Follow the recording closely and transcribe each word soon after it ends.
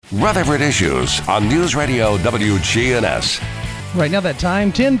Rutherford Issues on News Radio WGNS. Right now that time,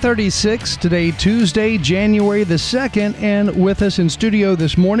 10:36, today Tuesday, January the 2nd, and with us in studio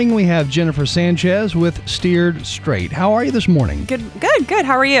this morning we have Jennifer Sanchez with Steered Straight. How are you this morning? Good.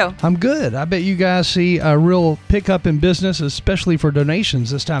 How are you? I'm good. I bet you guys see a real pickup in business, especially for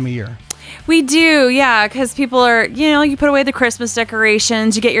donations this time of year. We do, yeah, because people are, you put away the Christmas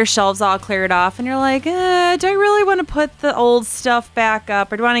decorations, you get your shelves all cleared off, and you're like, do I really want to put the old stuff back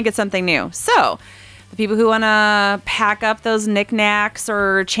up, or do I want to get something new? So the people who want to pack up those knickknacks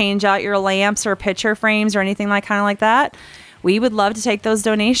or change out your lamps or picture frames or anything like that, we would love to take those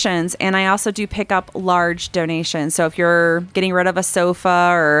donations. And I also do pick up large donations. So if you're getting rid of a sofa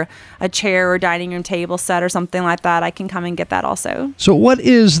or a chair or dining room table set or something like that, I can come and get that also. So what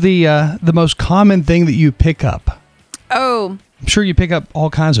is the most common thing that you pick up? Oh, I'm sure you pick up all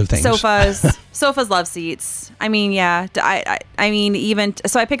kinds of things. Sofas, love seats. I mean, yeah. So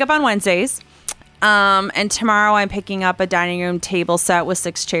I pick up on Wednesdays. And tomorrow I'm picking up a dining room table set with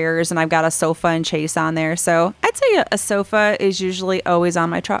 6 chairs, and I've got a sofa and chase on there. So I'd say a sofa is usually always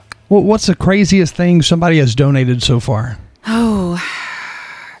on my truck. Well, what's the craziest thing somebody has donated so far? Oh,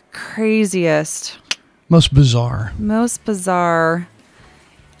 craziest. Most bizarre.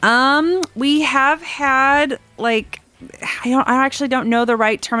 We have had, like, I actually don't know the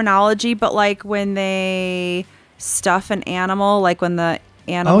right terminology, but like when they stuff an animal, like when the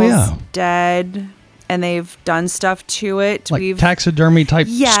animal's dead and they've done stuff to it. Like taxidermy type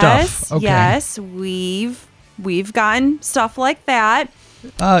stuff. Okay. Yes, we've gotten stuff like that.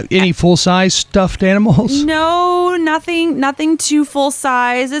 Any full-size stuffed animals? No, nothing too full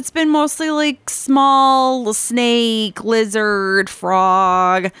size. It's been mostly like small snake, lizard,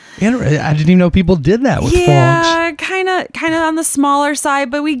 frog. I didn't even know people did that with frogs. Yeah, kind of on the smaller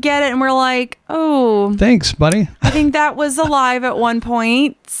side, but we get it and we're like, oh. Thanks, buddy. I think that was alive at one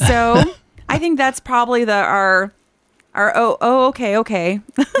point. So I think that's probably our okay.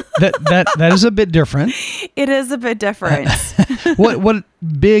 That is a bit different. It is a bit different. What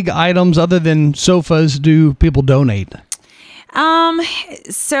big items other than sofas do people donate?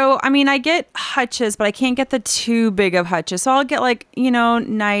 So I mean, I get hutches, but I can't get the too big of hutches. So I'll get like,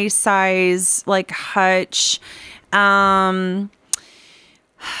 nice size like hutch.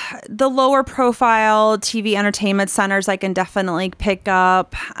 The lower profile TV entertainment centers I can definitely pick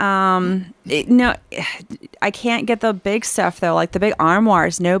up. I can't get the big stuff though, like the big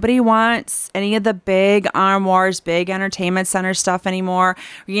armoires. Nobody wants any of the big armoires, big entertainment center stuff anymore.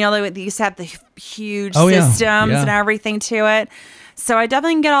 They used to have the huge systems and everything to it. So I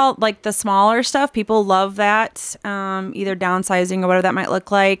definitely can get all like the smaller stuff. People love that, either downsizing or whatever that might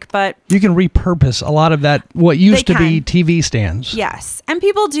look like. But you can repurpose a lot of that, what used to be TV stands. Yes. And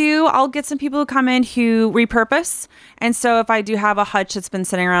people do. I'll get some people who come in who repurpose. And so if I do have a hutch that's been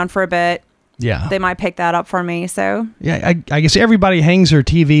sitting around for a bit, they might pick that up for me. So yeah, I guess everybody hangs their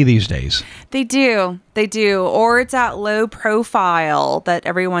TV these days. They do. Or it's at low profile that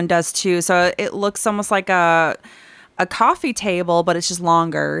everyone does too. So it looks almost like a coffee table, but it's just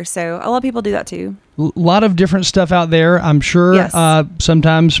longer. So a lot of people do that too. A lot of different stuff out there, I'm sure. Yes.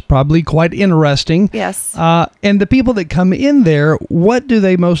 Sometimes probably quite interesting. Yes. And the people that come in there, what do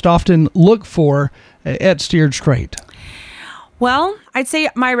they most often look for at Steered Straight? Well, I'd say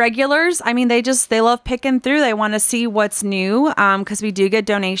my regulars, I mean, they love picking through. They want to see what's new because we do get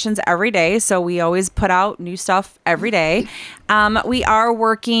donations every day. So we always put out new stuff every day. We are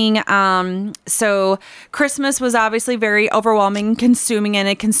working. So Christmas was obviously very overwhelming and consuming, and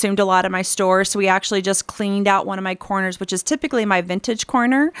it consumed a lot of my store. So we actually just cleaned out one of my corners, which is typically my vintage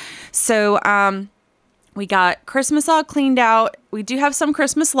corner. So we got Christmas all cleaned out. We do have some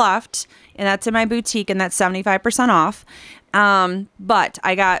Christmas left, and that's in my boutique, and that's 75% off. But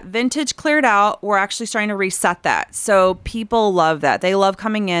I got vintage cleared out. We're actually starting to reset that. So people love that. They love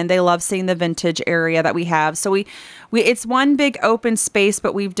coming in. They love seeing the vintage area that we have. So we it's one big open space,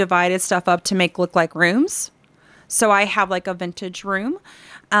 but we've divided stuff up to look like rooms. So I have like a vintage room.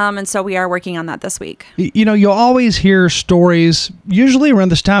 And so we are working on that this week. You'll always hear stories, usually around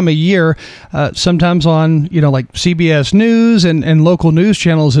this time of year, sometimes on, like CBS News and local news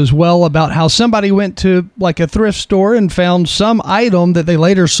channels as well, about how somebody went to like a thrift store and found some item that they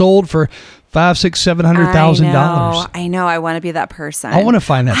later sold for $500,000, $600,000. I know. I want to be that person. I want to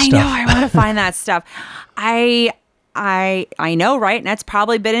find that stuff. I want to find that stuff. I know, right? And that's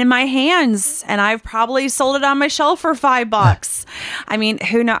probably been in my hands, and I've probably sold it on my shelf for $5. I mean,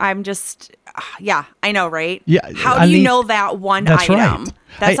 who knows? Yeah, I know, right? Yeah, How do you know that one that's item? right.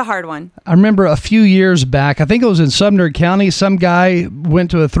 That's a hard one. I remember a few years back, I think it was in Sumner County, some guy went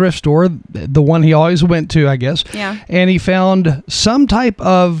to a thrift store, the one he always went to, I guess. Yeah. And he found some type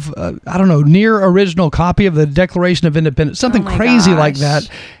of, near original copy of the Declaration of Independence, something crazy like that.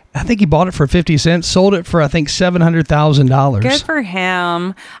 I think he bought it for 50 cents, sold it for, I think, $700,000. Good for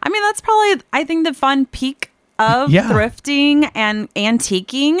him. I mean, that's probably, I think, the fun peak of thrifting and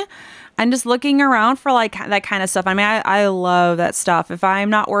antiquing. And just looking around for like that kind of stuff. I mean, I love that stuff. If I'm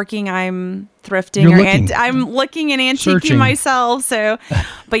not working, I'm thrifting I'm looking and antiquing Searching. myself. So,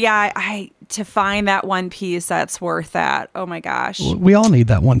 but yeah, I to find that one piece that's worth that. Oh my gosh. We all need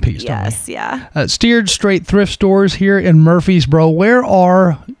that one piece, don't we? Yes, yeah. Steered Straight Thrift Stores here in Murfreesboro. Where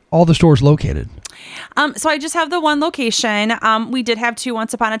are all the stores located? So I just have the one location. We did have two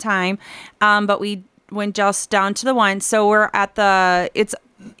once upon a time, but we went just down to the one. So we're at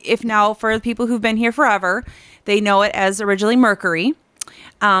if now for the people who've been here forever, they know it as originally Mercury.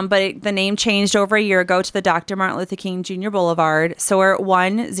 But the name changed over a year ago to the Dr. Martin Luther King Jr. Boulevard. So we're at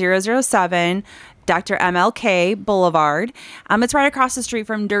 1007 Dr. MLK Boulevard. It's right across the street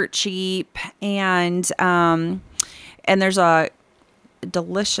from Dirt Cheap. And there's a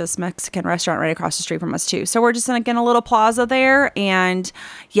delicious Mexican restaurant right across the street from us too. So we're just in a little plaza there, and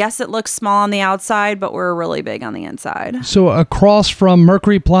yes, it looks small on the outside, but we're really big on the inside. So across from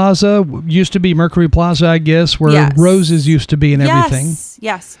Mercury Plaza, used to be Mercury Plaza, I guess, where Roses used to be and everything.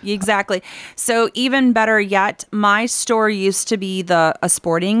 Yes, exactly. So even better yet, my store used to be a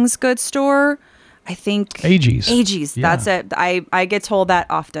sporting goods store. I think Agee's. Yeah. That's it. I get told that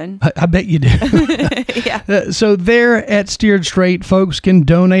often. I bet you do. Yeah. So there at Steered Straight, folks can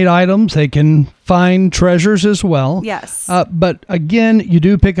donate items. They can find treasures as well. Yes. But again, you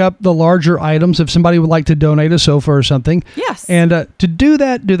do pick up the larger items if somebody would like to donate a sofa or something. Yes. And to do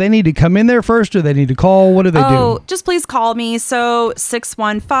that, do they need to come in there first? Do they need to call? What do they do? Oh, just please call me. So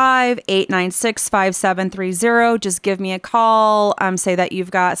 615-896-5730. Just give me a call. Say that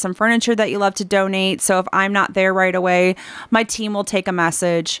you've got some furniture that you love to donate. So if I'm not there right away, my team will take a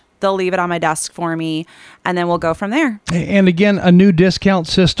message. They'll leave it on my desk for me, and then we'll go from there. And again, a new discount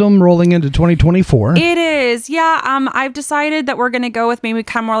system rolling into 2024. It is. Yeah. I've decided that we're going to go with maybe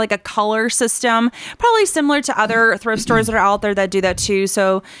kind of more like a color system, probably similar to other thrift stores that are out there that do that too.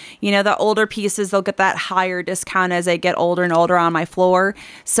 So, the older pieces, they'll get that higher discount as they get older and older on my floor.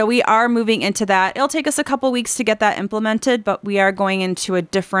 So we are moving into that. It'll take us a couple weeks to get that implemented, but we are going into a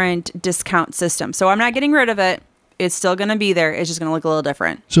different discount system. So I'm not getting rid of it. It's still going to be there. It's just going to look a little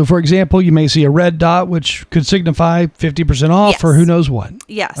different. So, for example, you may see a red dot, which could signify 50% off or who knows what.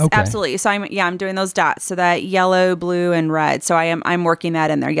 Yes, absolutely. So, I'm doing those dots. So that yellow, blue, and red. So I'm working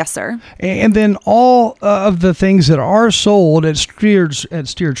that in there. Yes, sir. And then all of the things that are sold at Steered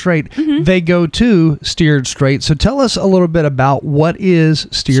Straight, they go to Steered Straight. So tell us a little bit about what is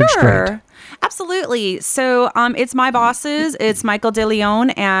Steered Straight. Absolutely. So it's my bosses. It's Michael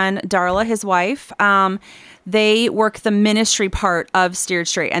DeLeon and Darla, his wife. They work the ministry part of Steered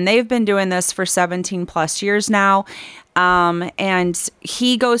Straight, and they've been doing this for 17 plus years now. And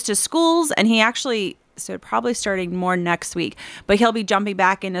he goes to schools, and he actually, so probably starting more next week, but he'll be jumping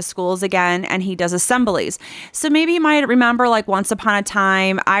back into schools again, and he does assemblies. So maybe you might remember, like once upon a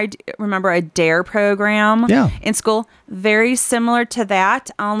time, I remember a DARE program in school, very similar to that,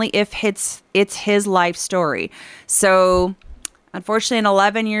 only if it's his life story. So unfortunately, at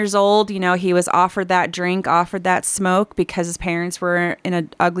 11 years old, he was offered that drink, offered that smoke because his parents were in an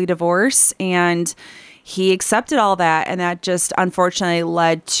ugly divorce, and he accepted all that. And that just unfortunately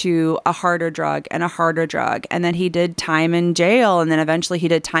led to a harder drug. And then he did time in jail, and then eventually he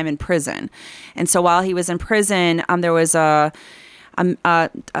did time in prison. And so while he was in prison, there was a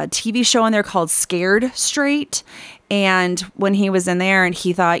TV show in there called Scared Straight. And when he was in there, and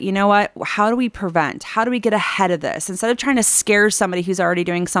he thought, you know what, how do we prevent? How do we get ahead of this? Instead of trying to scare somebody who's already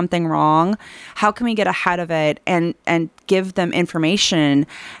doing something wrong, how can we get ahead of it and give them information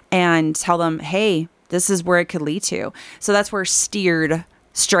and tell them, hey, this is where it could lead to. So that's where Steered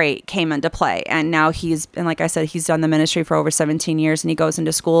Straight came into play. And now and like I said, he's done the ministry for over 17 years, and he goes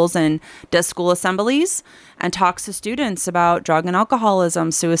into schools and does school assemblies and talks to students about drug and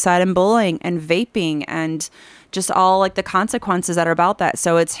alcoholism, suicide and bullying, and vaping, and just all like the consequences that are about that.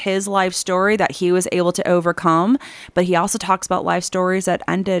 So it's his life story that he was able to overcome, but he also talks about life stories that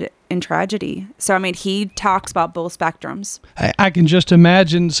ended in tragedy. So, he talks about both spectrums. I can just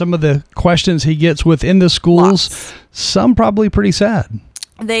imagine some of the questions he gets within the schools. Lots. Some probably pretty sad.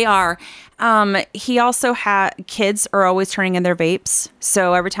 They are. He also kids are always turning in their vapes.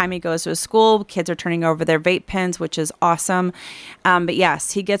 So every time he goes to a school, kids are turning over their vape pens, which is awesome. But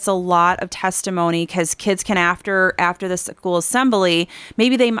yes, he gets a lot of testimony because kids can, after the school assembly,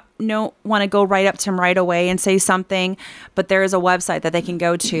 maybe they don't want to go right up to him right away and say something, but there is a website that they can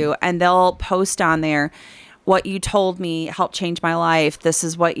go to and they'll post on there, what you told me helped change my life. This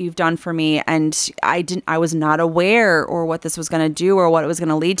is what you've done for me. And I was not aware or what this was going to do or what it was going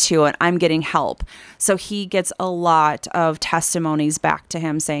to lead to. And I'm getting help. So he gets a lot of testimonies back to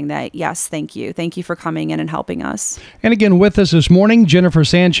him saying that, yes, thank you. Thank you for coming in and helping us. And again, with us this morning, Jennifer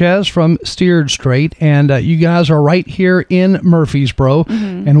Sanchez from Steered Straight. And you guys are right here in Murfreesboro.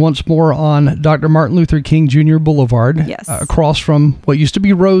 And once more on Dr. Martin Luther King Jr. Boulevard. Yes. Across from what used to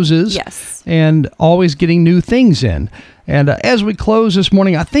be Rose's. Yes. And always getting new things in. And as we close this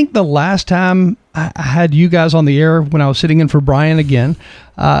morning, I think the last time I had you guys on the air when I was sitting in for Brian again,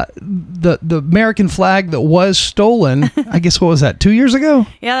 the American flag that was stolen, I guess, what was that, 2 years ago?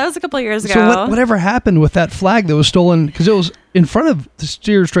 Yeah, that was a couple of years ago. So whatever happened with that flag that was stolen, because it was in front of the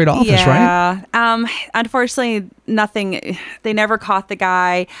Steered Straight office, right? Yeah. Unfortunately, nothing, they never caught the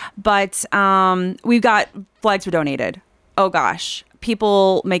guy, but we've got flags were donated. Oh gosh.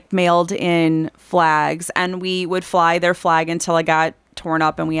 People mailed in flags, and we would fly their flag until it got torn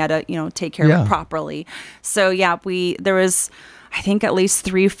up and we had to, take care of it properly. So yeah, there was, I think, at least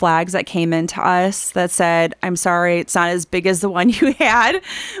 3 flags that came into us that said, I'm sorry, it's not as big as the one you had,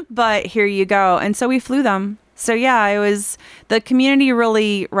 but here you go. And so we flew them. So yeah, it was, the community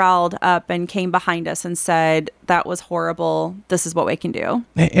really riled up and came behind us and said, that was horrible. This is what we can do.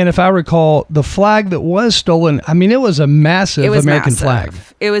 And if I recall, the flag that was stolen, I mean, it was a massive American flag.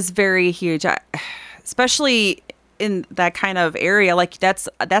 It was very huge, especially in that kind of area. Like that's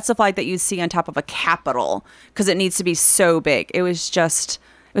a flag that you see on top of a Capitol because it needs to be so big. It was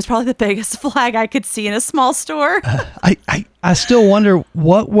probably the biggest flag I could see in a small store. I still wonder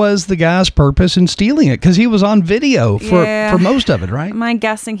what was the guy's purpose in stealing it, because he was on video for most of it, right? I'm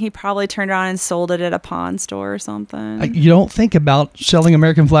guessing he probably turned around and sold it at a pawn store or something. You don't think about selling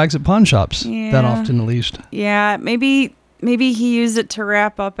American flags at pawn shops that often, at least. Yeah, maybe he used it to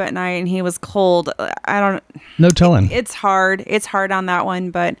wrap up at night and he was cold. No telling. It's hard. It's hard on that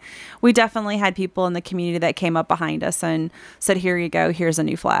one, but we definitely had people in the community that came up behind us and said, here you go, here's a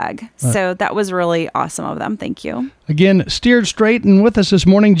new flag. So that was really awesome of them. Thank you. Again, Steered Straight, and with us this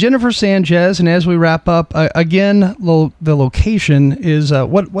morning, Jennifer Sanchez. And as we wrap up, again, the location is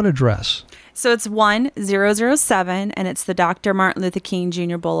what address? So it's 1007, and it's the Dr. Martin Luther King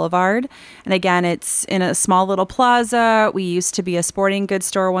Jr. Boulevard. And again, it's in a small little plaza. We used to be a sporting goods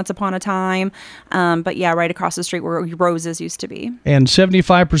store once upon a time. But yeah, right across the street where Rose's used to be. And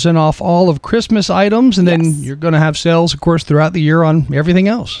 75% off all of Christmas items. And then you're going to have sales, of course, throughout the year on everything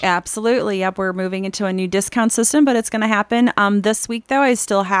else. Absolutely. Yep. We're moving into a new discount system, but it's going to happen. This week, though, I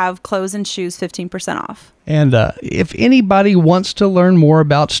still have clothes and shoes 15% off. And if anybody wants to learn more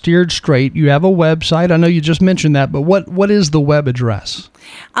about Steered Straight, you have a website. I know you just mentioned that, but what is the web address?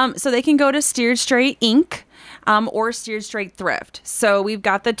 So they can go to Steered Straight Inc. Or Steered Straight Thrift. So we've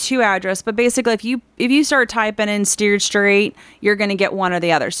got the 2 address, but basically if you start typing in Steered Straight, you're going to get one or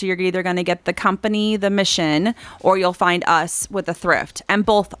the other. So you're either going to get the company, the mission, or you'll find us with the Thrift, and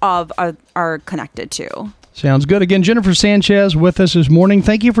both are connected too. Sounds good. Again, Jennifer Sanchez with us this morning.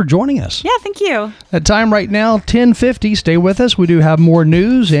 Thank you for joining us. Yeah, thank you. At time right now, 10:50. Stay with us. We do have more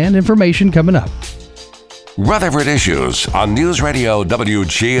news and information coming up. Rutherford Issues on News Radio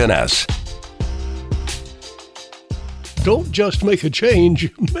WGNS. Don't just make a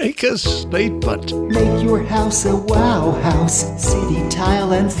change, make a statement. Make your house a wow house. City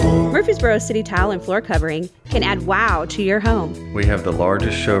Tile and Floor. Murfreesboro City Tile and Floor Covering can add wow to your home. We have the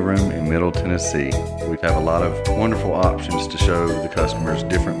largest showroom in Middle Tennessee. We have a lot of wonderful options to show the customers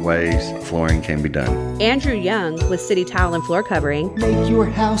different ways flooring can be done. Andrew Young with City Tile and Floor Covering. Make your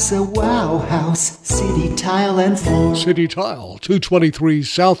house a wow house. City Tile and Floor. City Tile, 223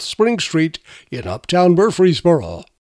 South Spring Street in Uptown Murfreesboro.